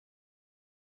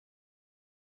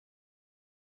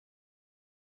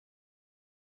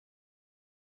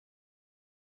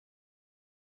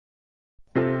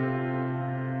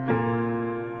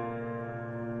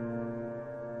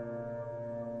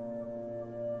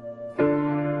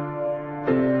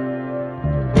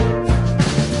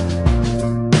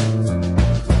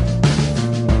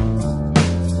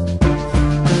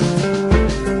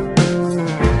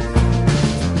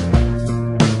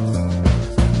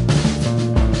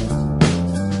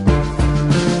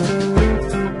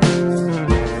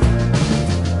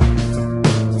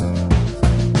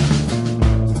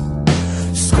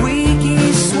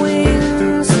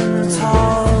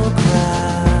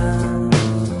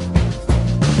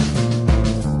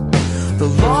the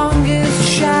longest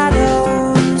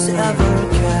shadows ever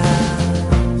cast.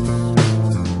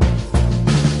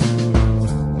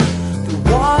 The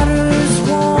water's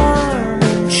warm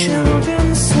and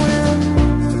children swim,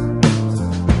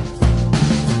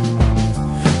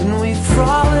 and we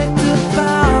frolicked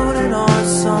about in our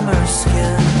summer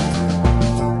skin.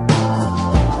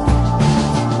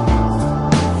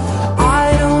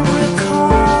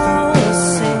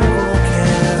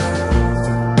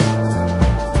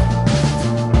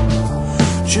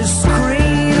 Just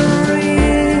greenery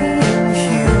and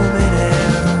humid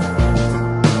air.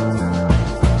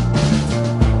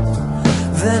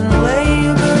 Then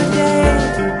Labor Day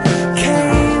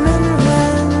came and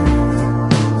went,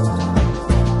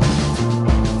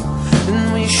 and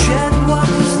we shed what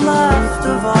was left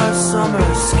of our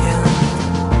summer skin.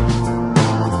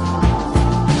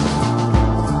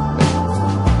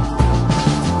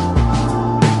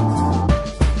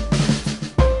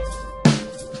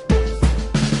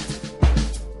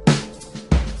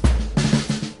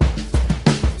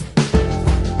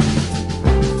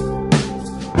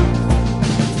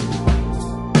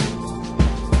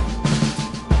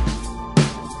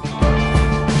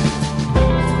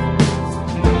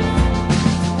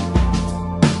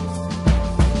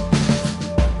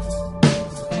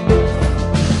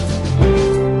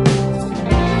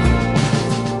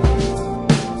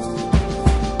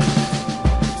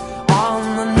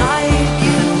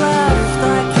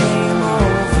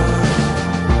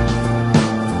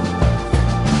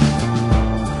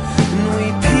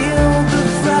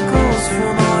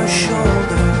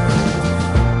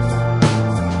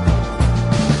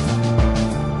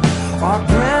 Our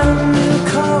brand new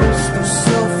coats were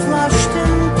so flushed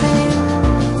in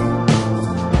pink,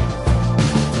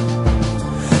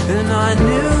 and I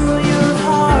knew your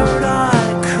heart I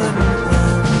couldn't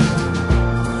win,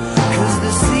 'cause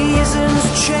the seasons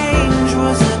change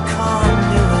was a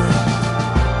conduit,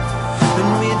 and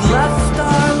we'd left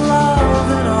our love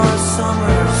in our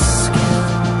summer skin.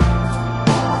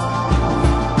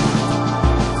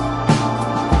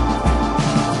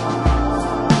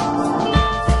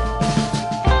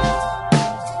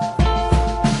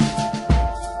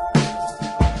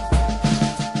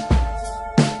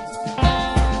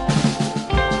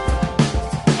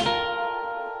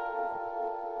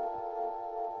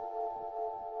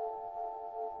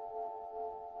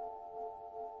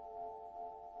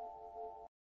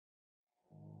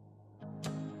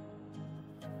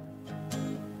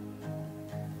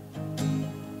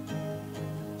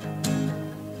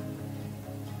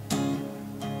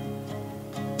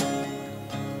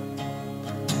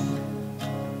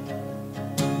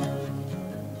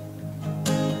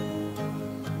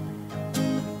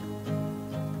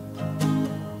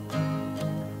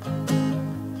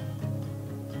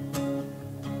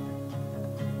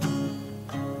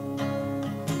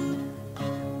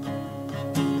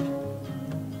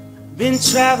 Been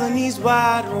traveling these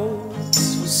wide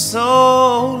roads for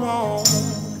so long.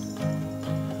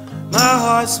 My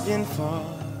heart's been far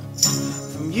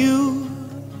from you,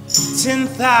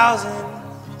 10,000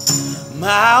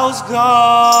 miles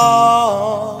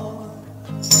gone.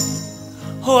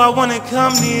 Oh, I wanna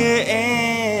come near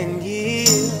and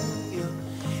give you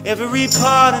every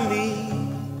part of me,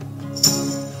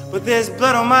 but there's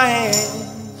blood on my hands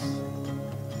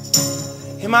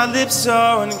and my lips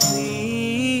are unclean.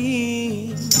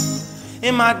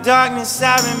 In my darkness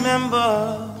I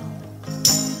remember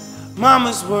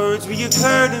Mama's words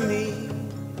reoccur to me.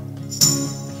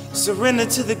 Surrender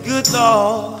to the good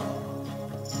Lord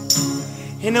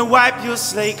and to wipe your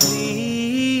slate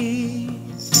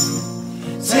clean.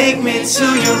 Take me to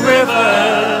your river,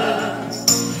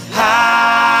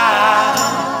 I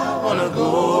wanna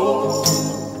go.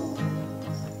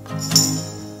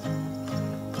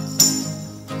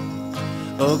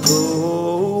 Oh,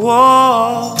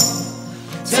 go.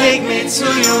 Take me to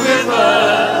your river,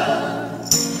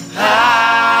 I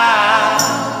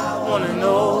wanna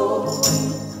know.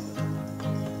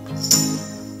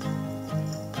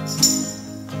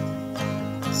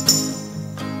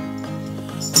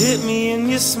 Dip me in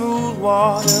your smooth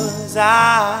waters,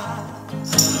 I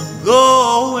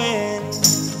go in.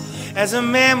 As a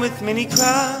man with many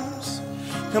crimes,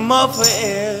 come up for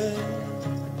air.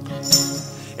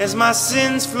 As my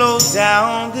sins flow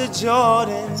down the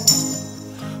Jordan,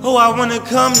 oh, I wanna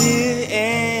come here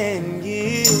and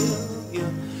give you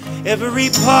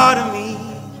every part of me,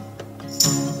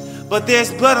 but there's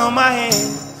blood on my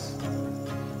hands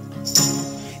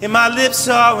and my lips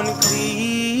are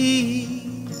unclean.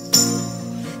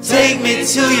 Take me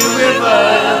to your river,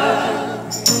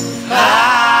 I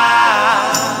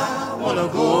wanna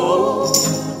go.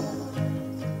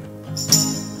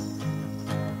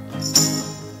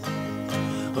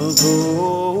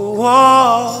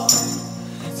 whoa.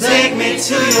 Take me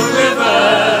to your river.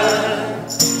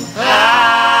 I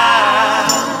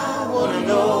wanna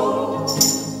know.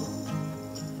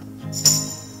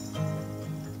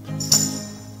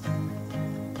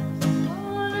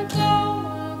 Wanna go,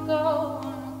 wanna go,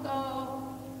 wanna go.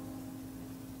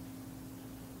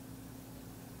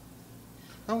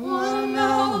 I wanna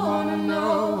know, wanna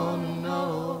know, wanna know.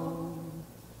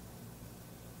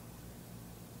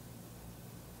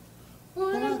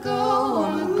 Wanna go,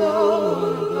 wanna go,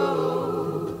 wanna go.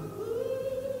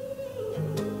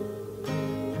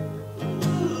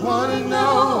 Wanna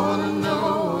know, wanna know,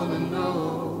 wanna know.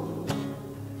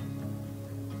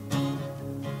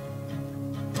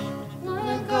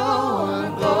 Wanna go,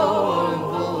 wanna go, wanna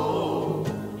go.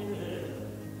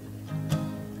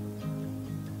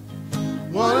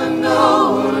 Wanna know,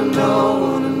 wanna know,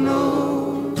 wanna know.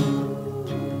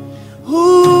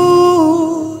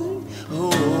 Ooh,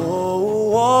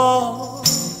 oh, oh.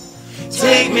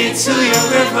 Take me to your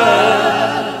river.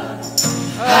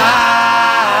 I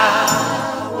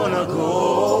wanna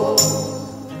go.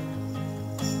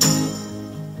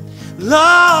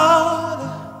 Lord,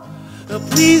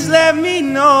 please let me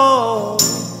know.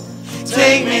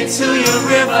 Take me to your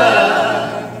river.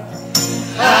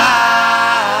 I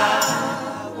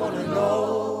wanna know.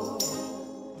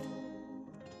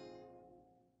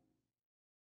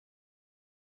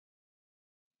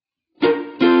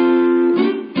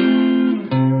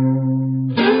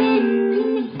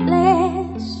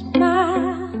 Bless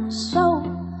my soul,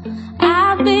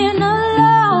 I've been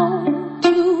alone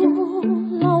too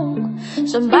long.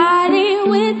 Somebody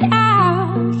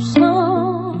without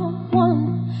someone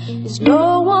is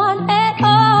no one at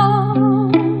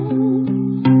all.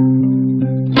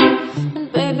 And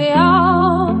baby,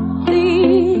 all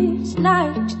these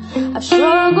nights I've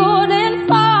struggled and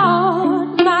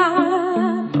fought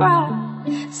my pride,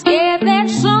 scared that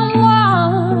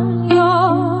someone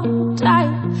your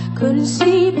type couldn't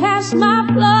see past my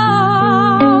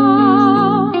flaws.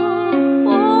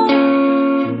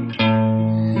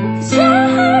 'Cause I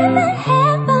heard that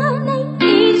heaven ain't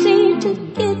easy to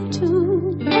get to.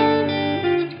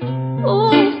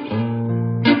 Ooh.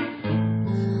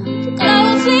 The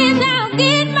closest I'll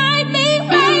get might be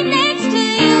right next to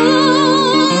you.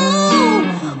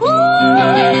 Ooh,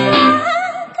 I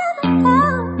gotta go.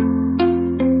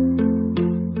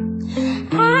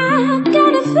 I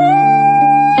gotta feel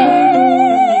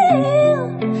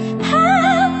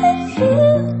how it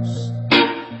feels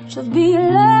to be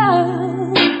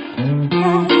loved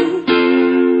by you.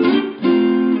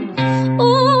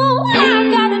 Ooh, I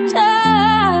gotta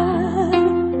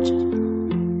touch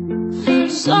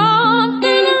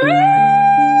something real.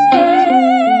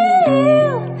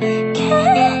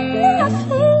 Can I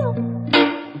feel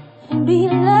and be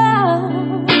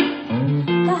loved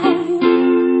by you?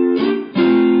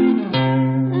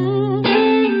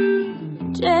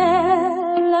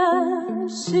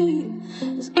 Jealousy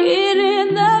is getting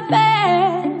the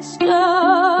best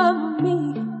of me,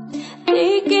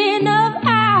 thinking of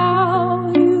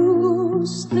how you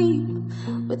sleep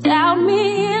without me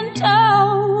in tow.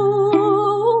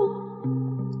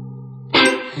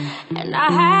 And I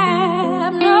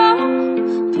have no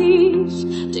peace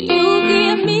till you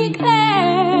give me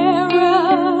clarity.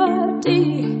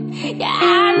 Yeah,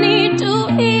 I need to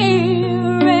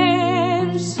hear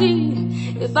and see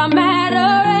if I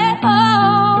matter at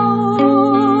all.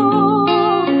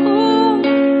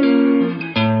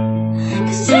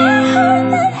 'Cause I heard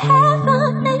that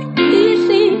heaven ain't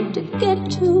easy to get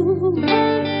to.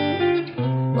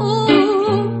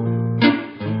 Ooh,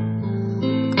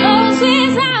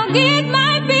 closest I'll get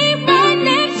might be right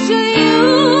next to you.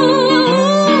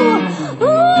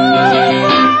 Ooh,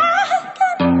 I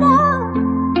gotta know.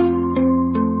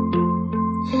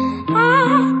 I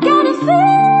gotta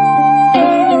feel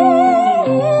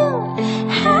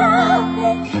how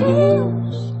it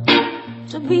feels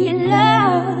to be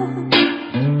loved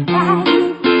by you.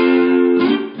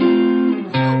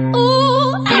 Ooh,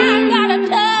 I gotta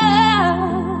touch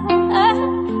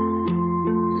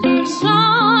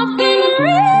something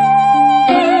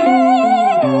real.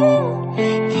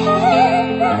 Can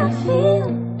I feel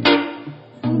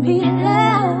and be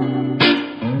loved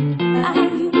by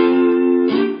you?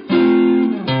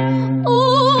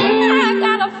 Ooh, I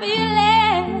gotta feel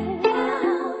it,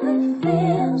 how it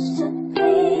feels to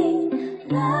be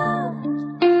loved.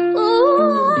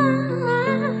 Ooh, I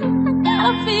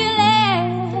gotta feel it,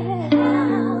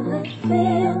 how it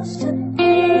feels to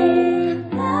be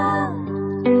loved.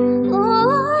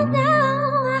 Ooh, now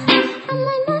I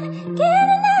might not get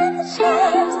another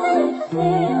chance, how it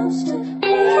feels to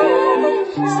be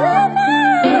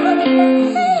somebody.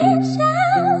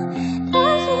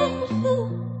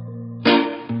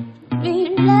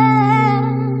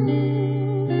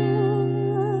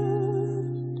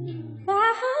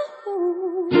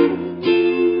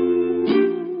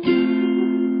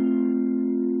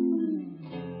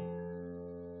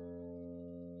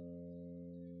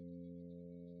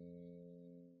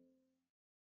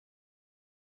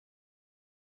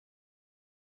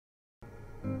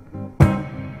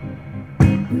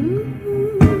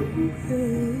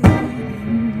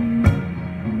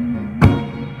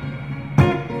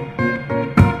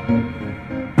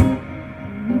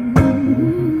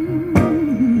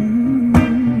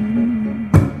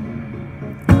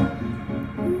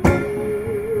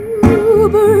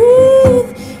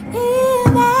 Breathe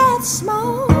in that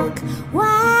smoke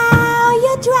while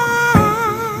you drive.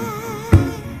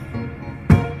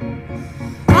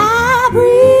 I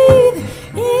breathe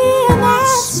in that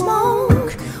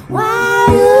smoke while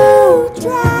you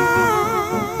drive.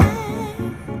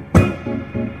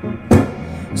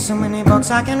 So many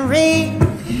books I can read,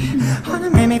 all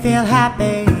that made me feel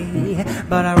happy.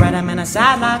 But I read them in a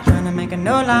sad light, trying to make a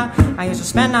new life. I used to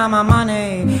spend all my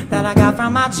money that I got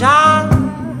from my job.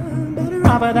 Better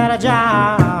off without a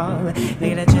job.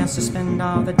 Need a chance to spend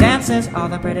all the dances, all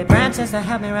the pretty branches that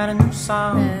help me write a new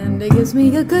song. And it gives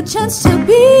me a good chance to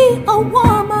be a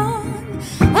woman.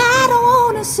 I don't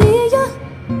wanna see you,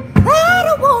 I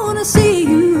don't wanna see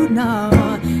you now.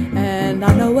 And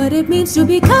I know what it means to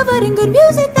be covered in good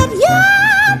music that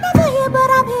you'll never hear, but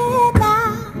I'm here now.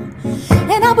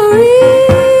 And I'll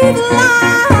breathe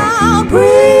loud,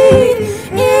 breathe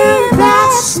in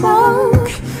that smoke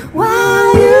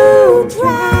while you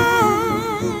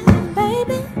drive,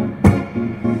 baby.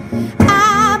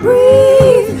 I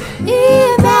breathe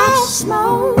in that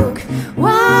smoke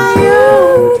while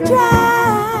you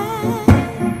drive.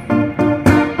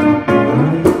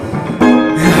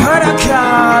 I heard a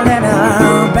call in a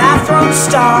bathroom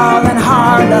stall in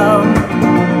Harlem.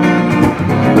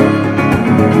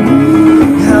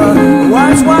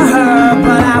 Words were heard,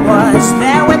 but I was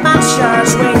there with my church,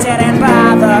 we didn't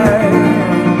bother.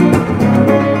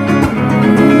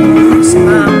 So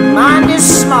my mind is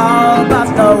small, but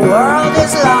the world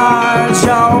is large,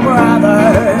 oh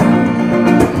brother.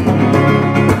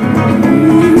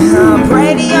 I'll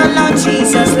pray to your Lord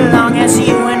Jesus, long as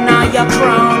you and all your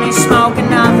cronies smoke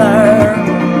another.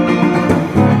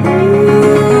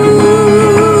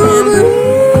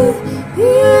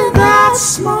 Breathe that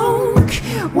smoke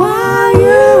while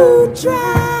you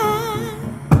drive,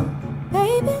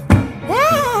 baby.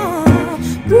 Yeah,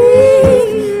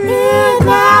 breathe in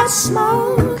that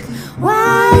smoke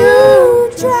while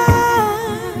you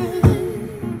drive.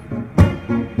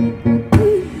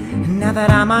 Now that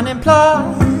I'm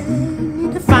unemployed,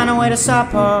 need to find a way to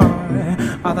support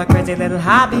all the crazy little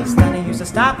hobbies that used to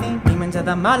stop me, demons of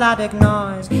the melodic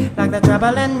noise, like the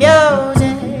treble in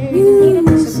music.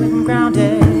 I'm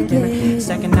grounded. And the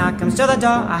second knock comes to the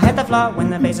door, I hit the floor. When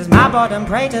the bass is my boredom,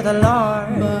 pray to the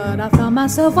Lord. But I found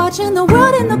myself watching the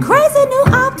world in a crazy new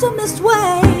optimist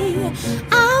way.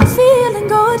 I'm feeling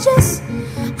gorgeous,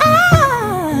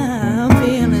 I'm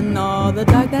feeling all the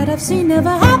dark that I've seen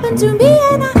never happen to me,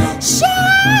 and I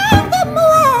shake them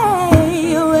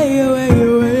away, away, away,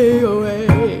 away, away.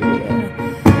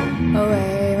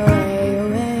 Away, away,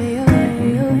 away, away,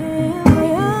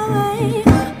 away, away,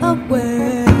 away.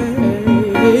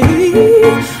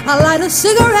 I light a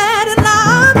cigarette and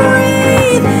I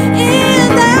breathe in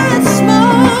that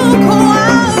smoke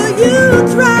while you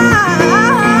drive.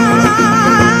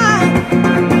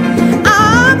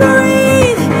 I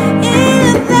breathe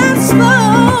in that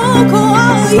smoke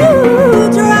while you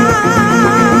drive.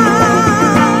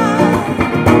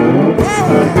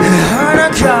 I heard a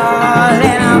call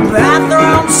in a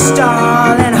bathroom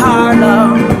stall in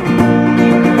Harlem.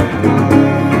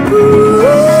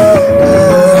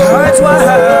 Words were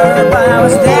heard, but I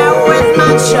was there with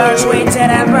my church, we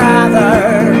didn't bother.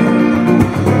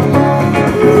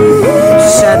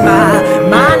 Said my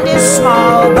mind is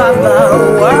small, but the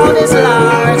world is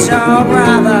large, oh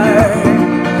brother.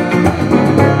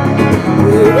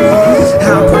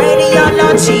 I'll pray to your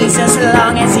Lord Jesus,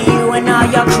 long as you and all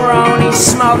your cronies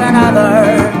smoke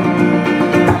another.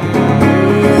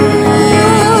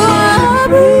 I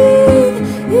breathe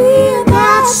in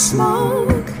that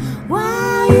smoke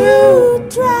while you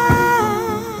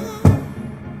drive.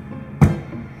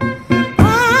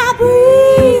 I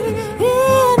breathe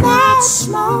in that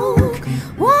smoke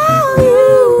while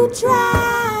you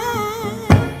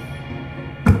drive.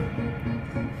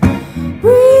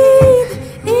 Breathe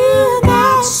in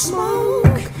that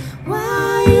smoke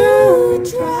while you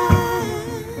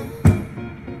drive.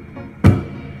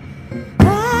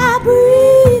 I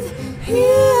breathe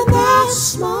in that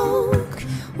smoke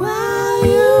while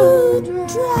you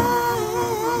drive.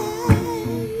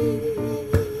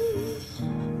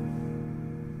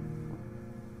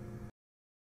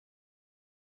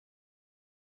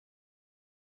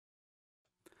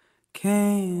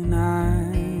 Can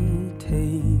I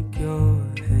take your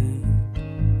hand?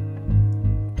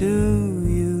 Do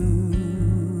you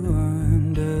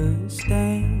understand?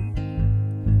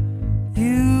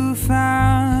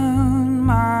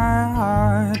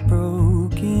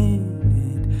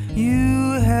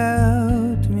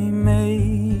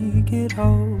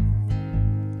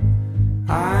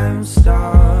 I'm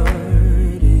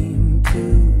starting to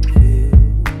feel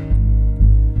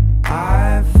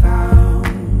I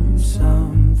found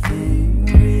something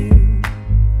real.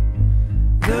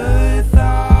 The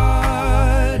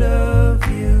thought of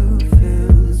you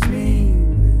fills me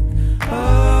with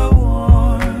a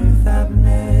warmth I've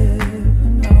never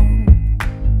known.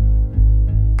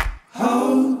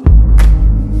 Hold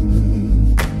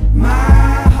my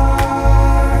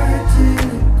heart till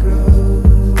it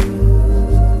grows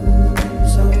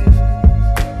old.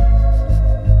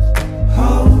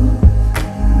 Hold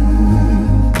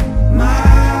my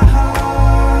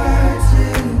heart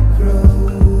till it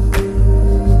grows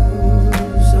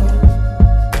old.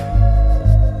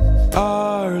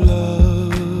 Our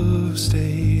love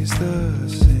stays the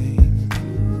same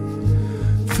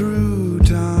through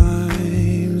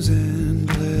time's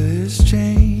endless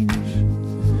change.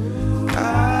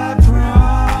 I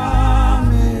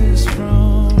promise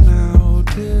from now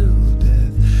till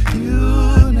death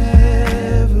you'll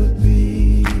never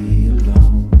be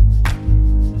alone.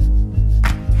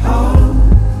 Hold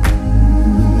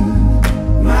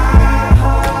my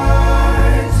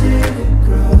heart till it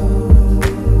grows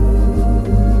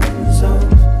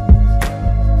old.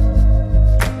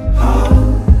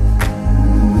 Hold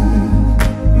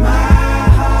my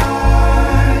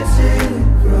heart till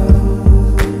it grows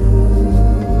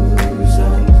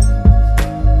old.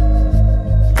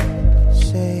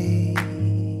 Say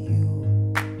you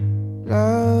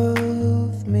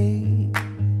love me.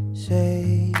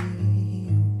 Say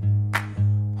you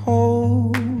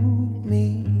hold me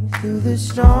through the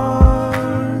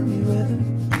stormy weather.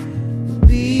 We'll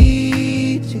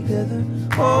be together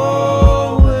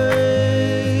always.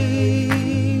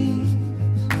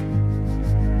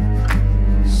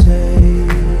 Say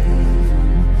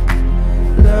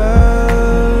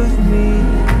love me.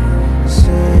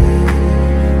 Say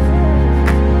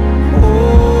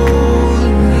hold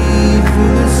me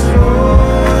through the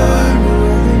stormy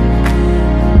weather.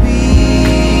 We'll be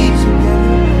together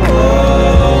always. Hold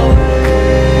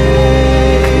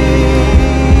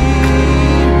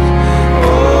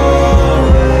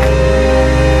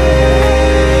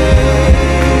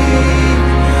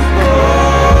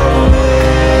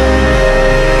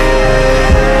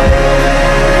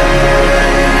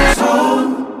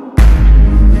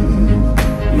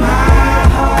my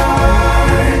heart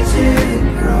till it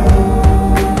grows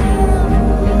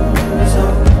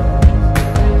old.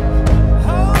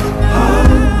 Hold my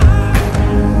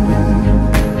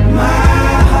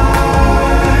heart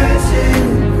till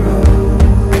it grows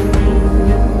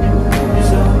old.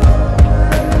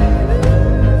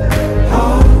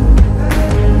 Hold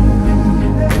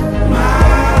my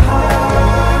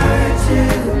heart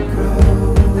till it grows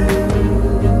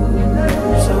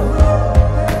old.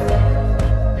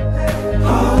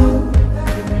 Hold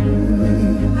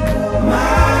my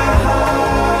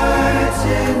heart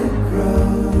till it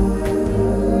grows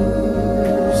old.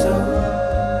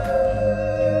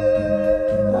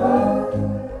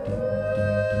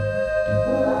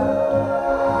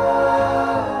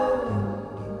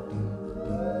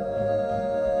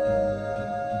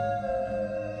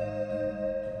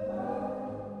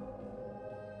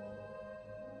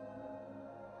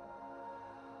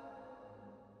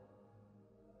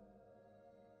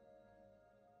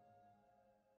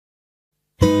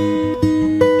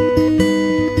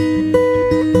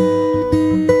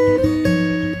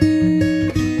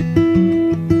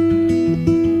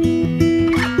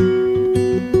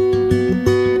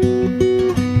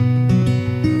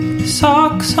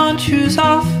 Socks on, shoes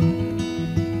off,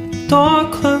 door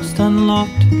closed,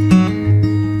 unlocked,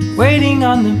 waiting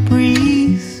on the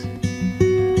breeze.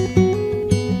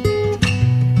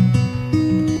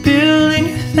 Building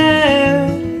there,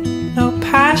 no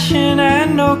passion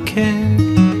and no care,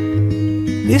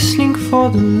 listening for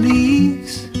the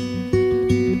leaves.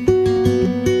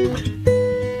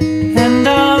 And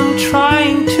I'm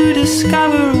trying to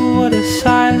discover what a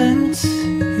silence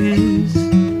is,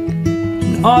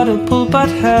 inaudible but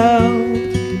held.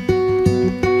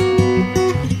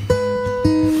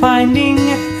 Finding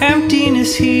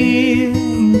emptiness here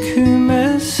in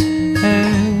Cooma's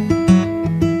air,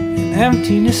 an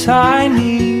emptiness I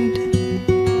need.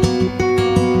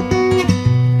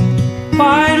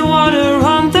 Wide water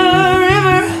on the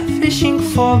river, fishing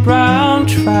for brown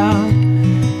trout.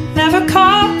 Never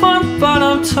caught one, but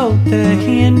I'm told they're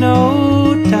here,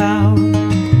 no doubt.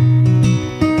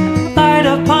 Light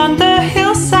up on the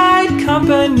hillside,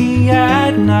 company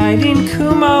at night in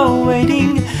Cooma,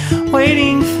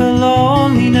 waiting for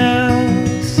loneliness.